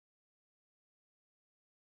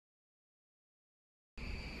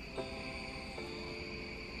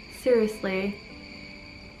seriously,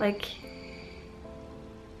 like,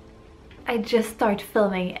 I just start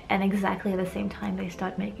filming and exactly at the same time they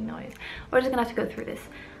start making noise. We're just gonna have to go through this.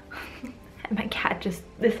 And my cat just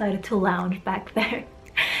decided to lounge back there.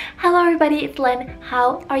 Hello everybody, it's Len.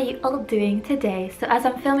 How are you all doing today? So as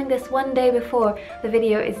I'm filming this one day before the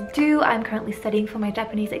video is due, I'm currently studying for my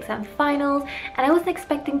Japanese exam finals, and I wasn't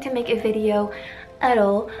expecting to make a video at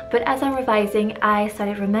all, but as I'm revising, I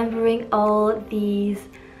started remembering all these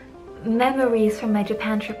memories from my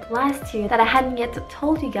Japan trip last year that I hadn't yet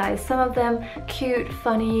told you guys, some of them cute,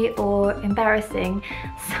 funny, or embarrassing.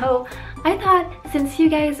 So I thought, since you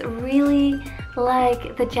guys really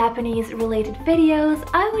like the Japanese related videos,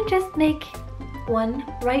 I would just make one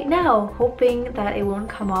right now, hoping that it won't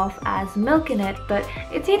come off as milking it, but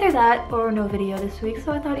it's either that or no video this week,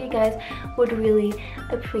 so I thought you guys would really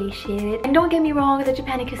appreciate it. And don't get me wrong, the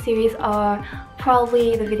Japaniku series are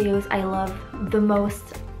probably the videos I love the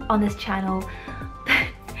most on this channel.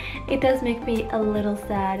 It does make me a little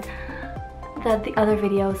sad that the other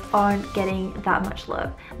videos aren't getting that much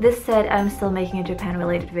love. This said, I'm still making a Japan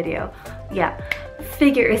related video. Yeah,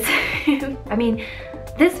 figures. I mean,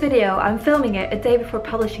 this video, I'm filming it a day before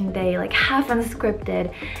publishing day, like half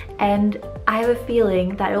unscripted, and I have a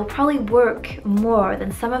feeling that it'll probably work more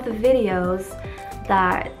than some of the videos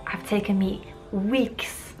that have taken me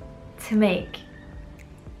weeks to make.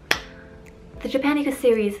 The Japaniku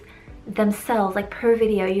series themselves, like per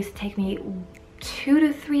video, used to take me 2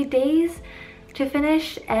 to 3 days to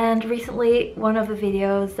finish, and recently one of the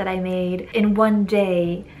videos that I made in one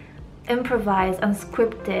day, improvised,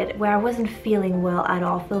 unscripted, where I wasn't feeling well at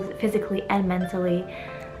all, physically and mentally,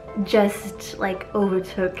 just like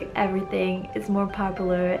overtook everything. It's more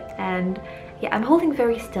popular, and yeah, I'm holding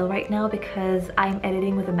very still right now because I'm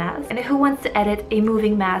editing with a mask, and who wants to edit a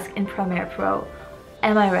moving mask in Premiere Pro?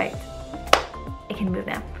 Am I right? I can move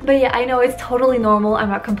now. But yeah, I know it's totally normal. I'm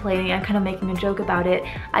not complaining. I'm kind of making a joke about it.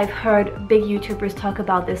 I've heard big YouTubers talk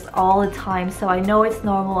about this all the time, so I know it's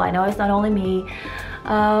normal. I know it's not only me.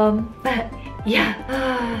 But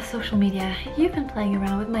yeah, social media. You've been playing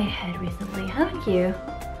around with my head recently, haven't you?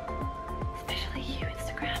 Especially you,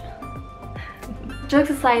 Instagram. Jokes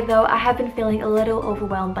aside though, I have been feeling a little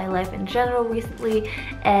overwhelmed by life in general recently,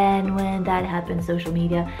 and when that happens, social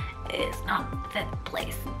media is not the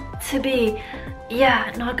place to be.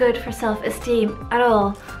 Yeah, not good for self-esteem at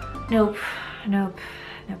all. Nope, nope,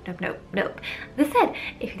 nope, nope, nope, nope. This said,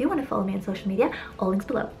 if you do want to follow me on social media, all links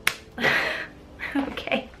below.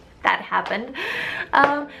 Okay, that happened.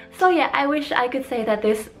 So yeah, I wish I could say that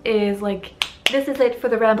this is it for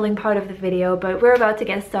the rambling part of the video, but we're about to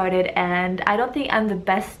get started, and I don't think I'm the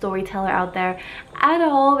best storyteller out there at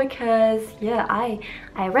all, because yeah, I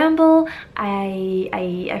ramble,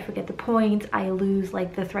 I forget the point, I lose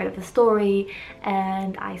like the thread of the story,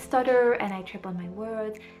 and I stutter and I trip on my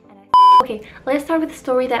words. Okay, let's start with the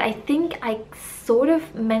story that I think I sort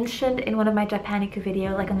of mentioned in one of my Japaniku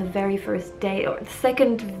videos, like on the very first day, or the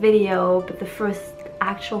second video, but the first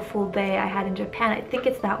actual full day I had in Japan. I think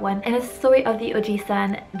it's that one. And it's the story of the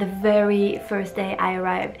Oji-san the very first day I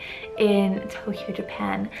arrived in Tokyo,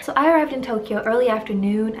 Japan. So I arrived in Tokyo early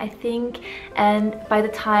afternoon, I think, and by the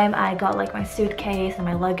time I got like my suitcase and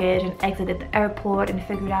my luggage and exited the airport and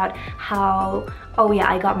figured out how, oh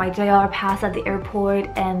yeah, I got my JR pass at the airport,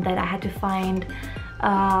 and then I had to find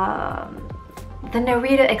the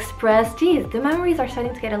Narita Express. Geez, the memories are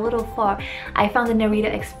starting to get a little far. I found the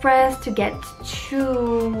Narita Express to get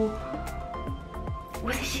to...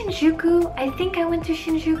 was it Shinjuku? I think I went to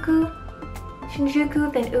Shinjuku,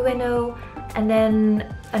 then Ueno, and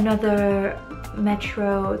then another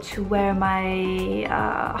metro to where my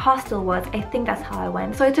hostel was. I think that's how I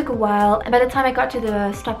went. So it took a while, and by the time I got to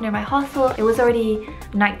the stop near my hostel, it was already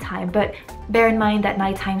nighttime. But bear in mind that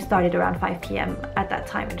nighttime started around 5 p.m. at that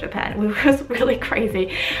time in Japan, which was really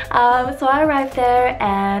crazy. So I arrived there,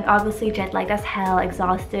 and obviously jet lagged as hell,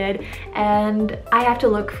 exhausted, and I have to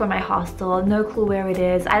look for my hostel. No clue where it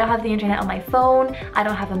is. I don't have the internet on my phone. I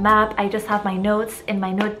don't have a map. I just have my notes in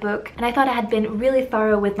my notebook, and I thought I had been really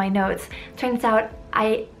thorough with my notes. Turns out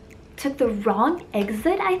I took the wrong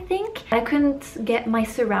exit, I think. I couldn't get my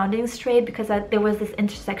surroundings straight because there was this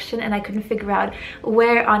intersection and I couldn't figure out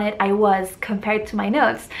where on it I was compared to my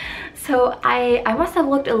notes. So I must have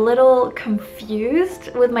looked a little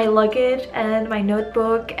confused with my luggage and my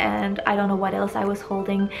notebook, and I don't know what else I was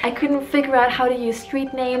holding. I couldn't figure out how to use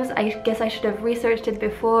street names. I guess I should have researched it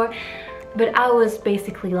before. But I was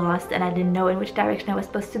basically lost, and I didn't know in which direction I was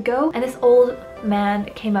supposed to go. And this old man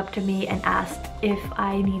came up to me and asked if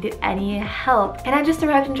I needed any help. And I just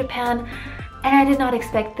arrived in Japan And I did not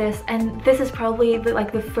expect this, and this is probably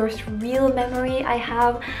the first real memory I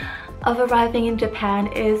have of arriving in Japan,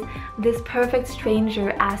 is this perfect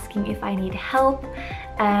stranger asking if I need help.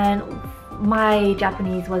 And my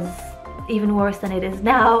Japanese was even worse than it is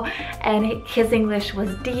now, and his English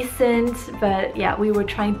was decent, but yeah, we were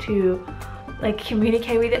trying to like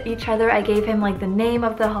communicate with each other. I gave him like the name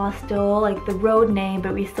of the hostel, like the road name,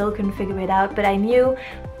 but we still couldn't figure it out. But I knew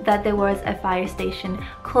that there was a fire station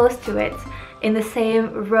close to it in the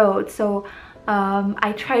same road, so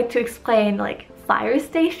I tried to explain like fire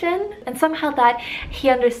station, and somehow that he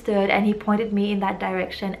understood and he pointed me in that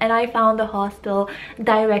direction, and I found the hostel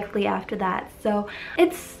directly after that. So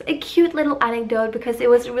it's a cute little anecdote because it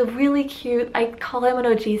was really cute. I call him an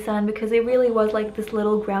Oji-san because it really was like this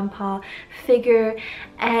little grandpa figure,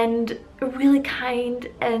 and really kind,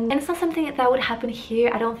 and it's not something that would happen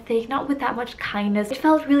here, I don't think, not with that much kindness. It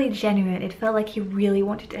felt really genuine. It felt like he really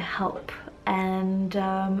wanted to help. And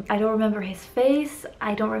I don't remember his face,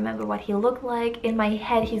 I don't remember what he looked like. In my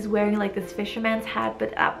head he's wearing like this fisherman's hat,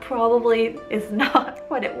 but that probably is not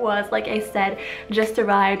what it was. Like I said, just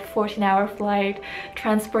arrived, 14-hour flight,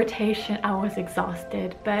 transportation, I was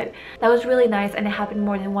exhausted, but that was really nice, and it happened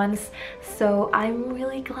more than once, so I'm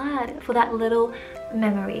really glad for that little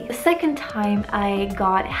memory. The second time I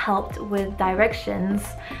got helped with directions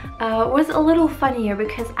was a little funnier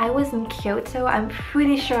because I was in Kyoto. I'm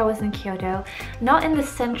pretty sure I was in Kyoto, not in the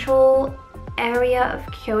central area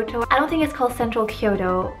of Kyoto. I don't think it's called Central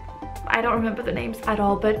Kyoto. I don't remember the names at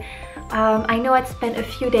all, but I know I'd spent a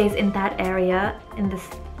few days in that area, in this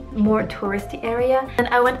more touristy area, and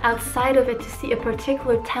I went outside of it to see a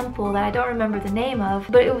particular temple that I don't remember the name of,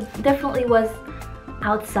 but it definitely was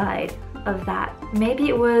outside of that. Maybe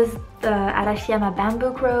it was the Arashiyama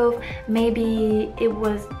Bamboo Grove, maybe it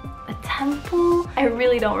was a temple, I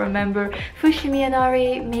really don't remember. Fushimi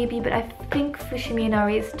Inari maybe, but I think Fushimi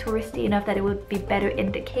Inari is touristy enough that it would be better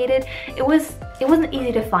indicated. It wasn't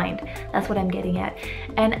easy to find, that's what I'm getting at.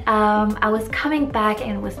 And I was coming back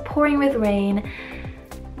and it was pouring with rain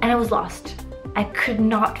and I was lost. I could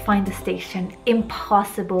not find the station.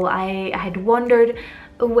 Impossible. I had wandered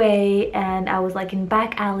away and I was like in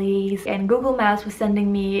back alleys, and Google Maps was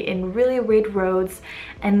sending me in really weird roads,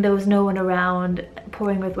 and there was no one around,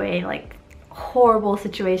 pouring with rain, like horrible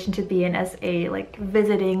situation to be in as a like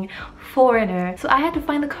visiting foreigner. So I had to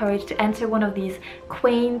find the courage to enter one of these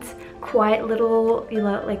quaint, quiet little, you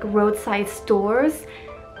know, like roadside stores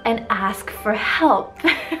and ask for help.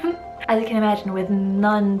 As you can imagine, with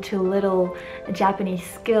none to little Japanese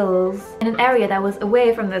skills, in an area that was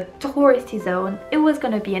away from the touristy zone, it was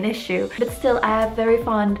gonna be an issue. But still, I have very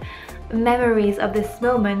fond memories of this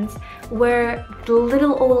moment where the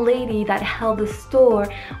little old lady that held the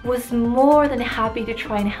store was more than happy to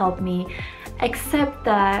try and help me, except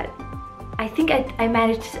that I think I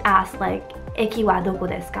managed to ask like, "Eki wa doko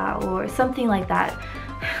desu ka?" or something like that.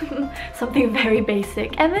 Something very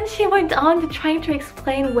basic, and then she went on to trying to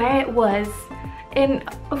explain where it was in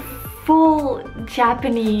a full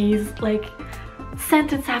Japanese, like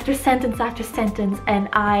sentence after sentence after sentence, and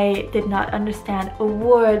I did not understand a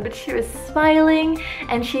word, but she was smiling,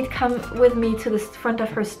 and she'd come with me to the front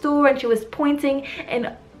of her store and she was pointing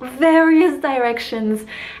in various directions,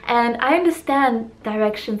 and I understand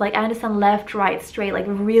directions, like I understand left, right, straight, like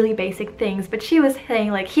really basic things, but she was saying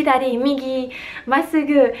like hidari, migi,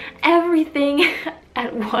 masugu, everything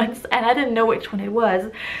at once, and I didn't know which one it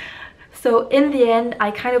was. So in the end I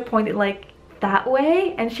kind of pointed like that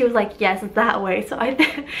way, and she was like, yes, that way. So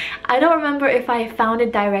I don't remember if I found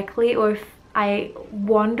it directly or if I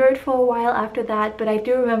wandered for a while after that, but I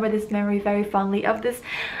do remember this memory very fondly of this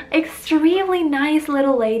extremely nice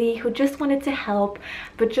little lady who just wanted to help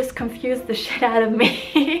but just confused the shit out of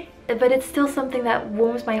me. But it's still something that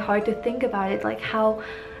warms my heart to think about it, like how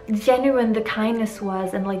genuine the kindness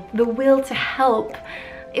was and like the will to help.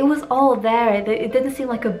 It was all there. It didn't seem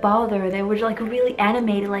like a bother. They were like really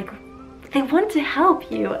animated, like they want to help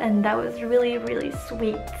you, and that was really, really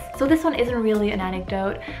sweet. So this one isn't really an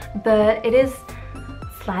anecdote, but it is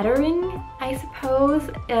flattering, I suppose.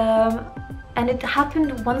 And it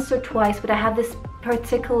happened once or twice, but I have this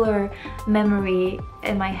particular memory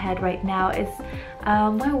in my head right now. It's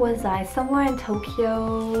where was I? Somewhere in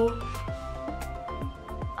Tokyo.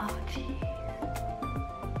 Oh geez,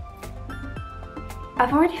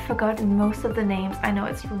 I've already forgotten most of the names. I know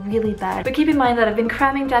it's really bad, but keep in mind that I've been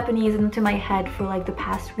cramming Japanese into my head for like the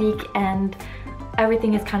past week, and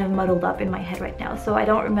everything is kind of muddled up in my head right now, so I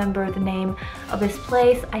don't remember the name of this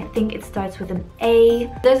place. I think it starts with an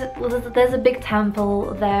A. There's a big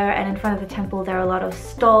temple there, and in front of the temple there are a lot of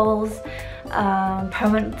stalls,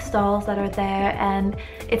 permanent stalls that are there, and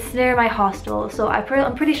it's near my hostel, so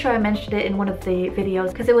I'm pretty sure I mentioned it in one of the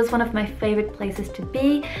videos because it was one of my favorite places to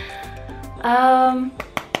be.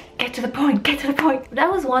 Get to the point, get to the point. But I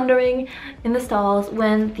was wondering in the stalls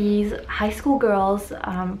when these high school girls,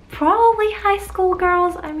 probably high school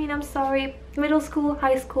girls, I mean, I'm sorry, middle school,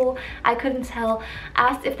 high school, I couldn't tell,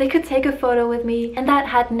 asked if they could take a photo with me, and that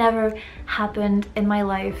had never happened in my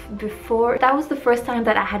life before. That was the first time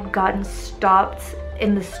that I had gotten stopped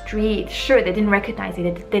in the street. Sure, they didn't recognize me,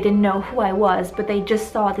 they didn't know who I was, but they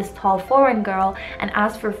just saw this tall foreign girl and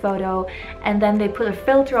asked for a photo, and then they put a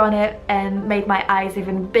filter on it and made my eyes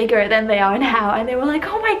even bigger than they are now, and they were like,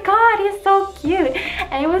 oh my god, he's so cute.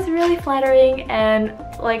 And it was really flattering, and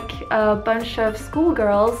like a bunch of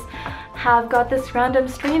schoolgirls have got this random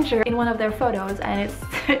stranger in one of their photos, and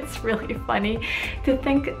it's really funny to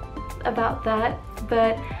think about that,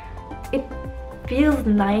 but it feels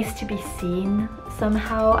nice to be seen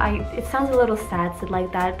somehow. It sounds a little sad said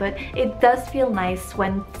like that, but it does feel nice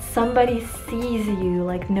when somebody sees you,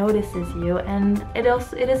 like notices you, and it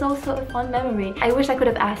is also a fun memory. I wish I could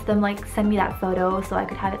have asked them like send me that photo so I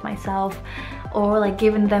could have it myself, or like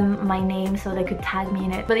given them my name so they could tag me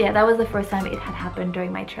in it. But yeah, that was the first time it had happened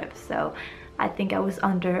during my trip, so I think I was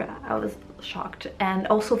shocked and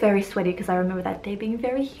also very sweaty because I remember that day being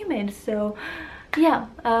very humid, so yeah,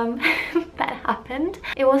 that happened.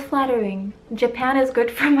 It was flattering. Japan is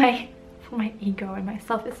good for my ego and my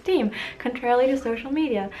self-esteem, contrarily to social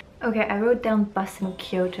media. Okay, I wrote down bus in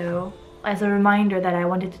Kyoto as a reminder that I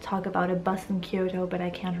wanted to talk about a bus in Kyoto, but I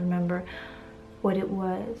can't remember what it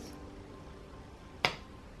was.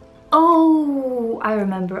 Oh, I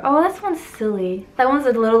remember. Oh, that one's silly. That one's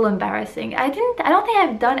a little embarrassing. I don't think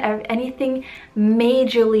I've done anything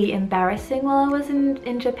majorly embarrassing while I was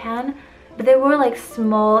in Japan. But there were like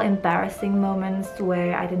small embarrassing moments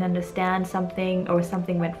where I didn't understand something or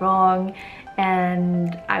something went wrong,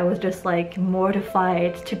 and I was just like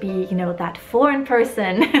mortified to be, you know, that foreign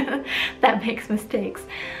person that makes mistakes.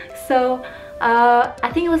 So I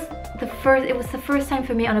think it was the first time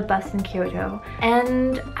for me on a bus in Kyoto,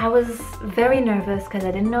 and I was very nervous because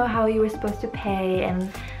I didn't know how you were supposed to pay, and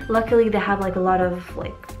luckily they have like a lot of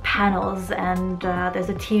like panels, and there's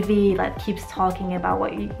a TV that keeps talking about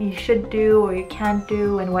what you should do or you can't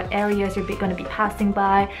do, and what areas you're going to be passing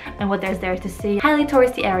by, and what there's there to see. Highly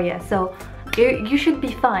touristy area, so you should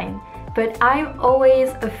be fine. But I'm always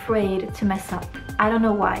afraid to mess up. I don't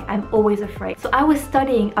know why, I'm always afraid. So I was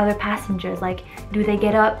studying other passengers, like do they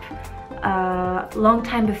get up long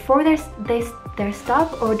time before their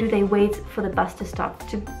stop, or do they wait for the bus to stop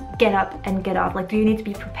to get up and get off? Like, do you need to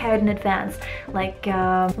be prepared in advance? Like,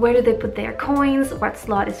 where do they put their coins? What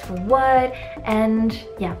slot is for what? And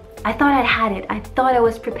yeah, I thought I had it. I thought I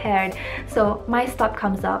was prepared. So my stop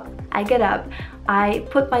comes up, I get up, I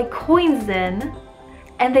put my coins in,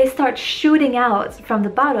 and they start shooting out from the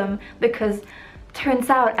bottom because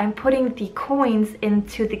turns out I'm putting the coins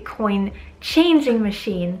into the coin changing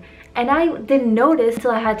machine. And I didn't notice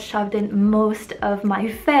until I had shoved in most of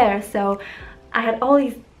my fare. So I had all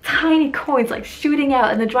these tiny coins like shooting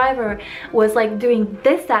out, and the driver was like doing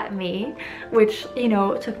this at me, which, you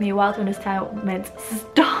know, took me a while to understand meant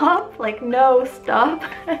stop, like no, stop.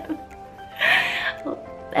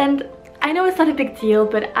 And I know it's not a big deal,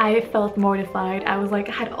 but I felt mortified. I was like,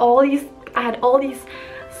 I had all these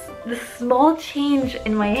the small change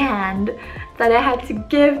in my hand that I had to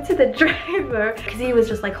give to the driver, because he was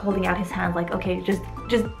just like holding out his hand like, okay, just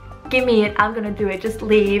give me it, I'm gonna do it, just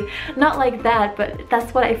leave. Not like that, but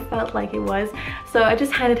that's what I felt like it was. So I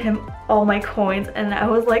just handed him all my coins, and I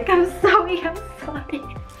was like, I'm sorry, I'm sorry.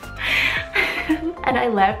 And I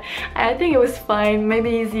left. I think it was fine.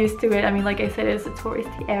 Maybe he's used to it. I mean, like I said, it's a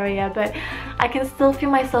touristy area, but I can still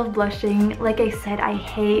feel myself blushing. Like I said, I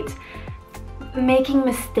hate making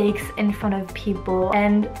mistakes in front of people,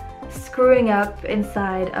 and screwing up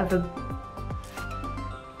inside of a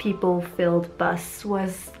people-filled bus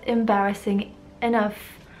was embarrassing enough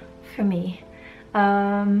for me.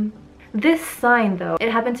 This sign though,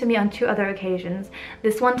 it happened to me on 2 other occasions.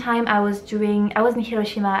 This one time I was in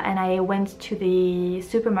Hiroshima, and I went to the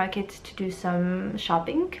supermarket to do some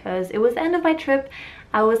shopping because it was the end of my trip.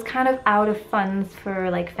 I was kind of out of funds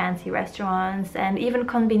for like fancy restaurants, and even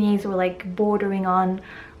konbinis were like bordering on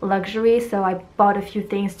luxury, so I bought a few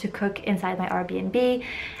things to cook inside my Airbnb,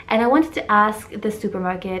 and I wanted to ask the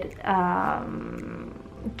supermarket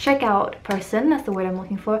checkout person, that's the word I'm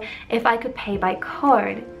looking for, if I could pay by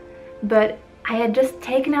card. But I had just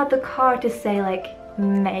taken out the card to say like,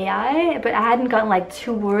 may I? But I hadn't gotten like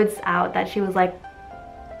 2 words out that she was like,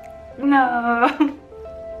 no.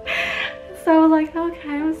 So I was like, okay,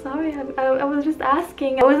 I'm sorry, I was just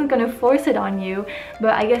asking. I wasn't gonna force it on you,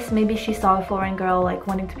 but I guess maybe she saw a foreign girl like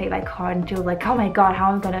wanting to pay by card, and she was like, oh my god,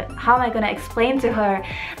 how am I gonna explain to her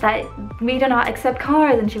that we do not accept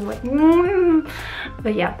cards? And she was like,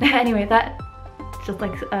 But yeah, anyway, that just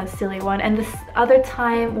like a silly one. And this other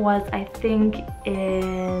time was, I think,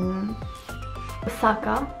 in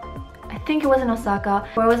Osaka. I think it was in Osaka,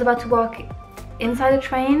 where I was about to walk inside the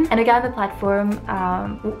train, and a guy on the platform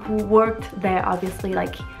who worked there obviously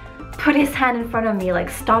like put his hand in front of me, like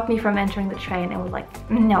stopped me from entering the train, and was like,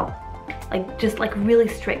 no, like just like really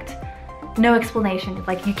strict, no explanation,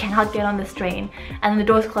 like you cannot get on this train. And then the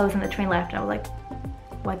doors closed and the train left, and I was like,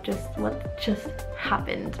 what just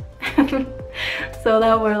happened? So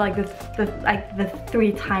that were like the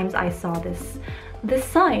 3 times I saw this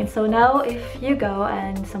sign. So now if you go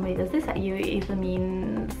and somebody does this at you, it either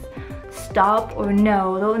means stop or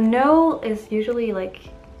no. Though no is usually like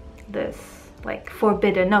this, like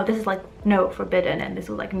forbidden. No, this is like no, forbidden, and this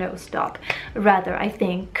was like no, stop. Rather, I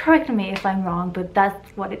think. Correct me if I'm wrong, but that's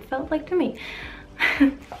what it felt like to me.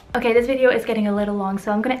 Okay, this video is getting a little long,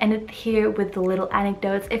 so I'm gonna end it here with the little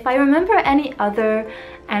anecdotes. If I remember any other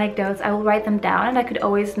anecdotes, I will write them down, and I could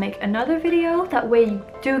always make another video. That way you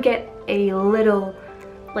do get a little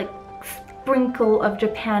like sprinkle of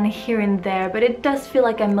Japan here and there, but it does feel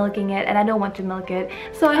like I'm milking it, and I don't want to milk it.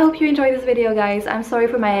 So I hope you enjoyed this video, guys. I'm sorry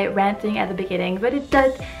for my ranting at the beginning, but it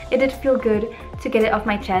did feel good to get it off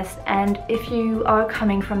my chest. And if you are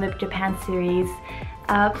coming from the Japan series,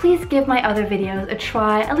 please give my other videos a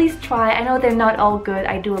try, at least try. I know they're not all good.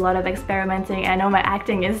 I do a lot of experimenting. I know my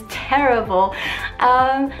acting is terrible,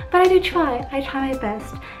 but I do try. I try my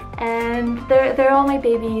best. And they're all my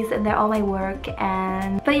babies, and they're all my work.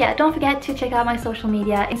 But yeah, don't forget to check out my social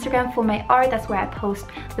media. Instagram for my art, that's where I post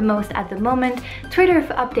the most at the moment. Twitter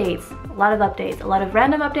for updates, a lot of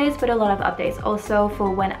random updates, but a lot of updates also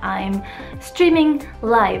for when I'm streaming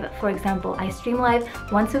live. For example, I stream live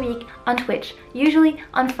once a week on Twitch, usually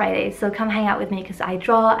on Fridays. So come hang out with me, because I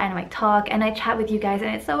draw and I talk and I chat with you guys,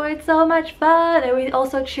 and it's so much fun. And we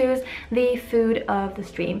also choose the food of the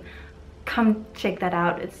stream. Come check that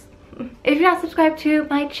out. If you're not subscribed to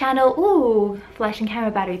my channel, ooh, flashing camera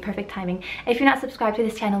battery, perfect timing. If you're not subscribed to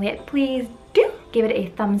this channel yet, please do give it a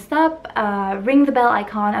thumbs up. Ring the bell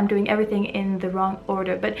icon. I'm doing everything in the wrong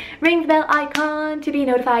order, but ring the bell icon to be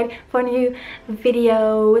notified for new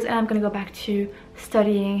videos. And I'm gonna go back to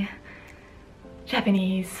studying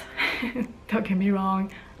Japanese. Don't get me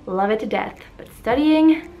wrong, love it to death, but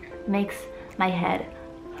studying makes my head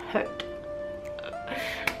hurt.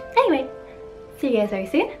 Anyway, see you guys very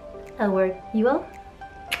soon. I'll work you all.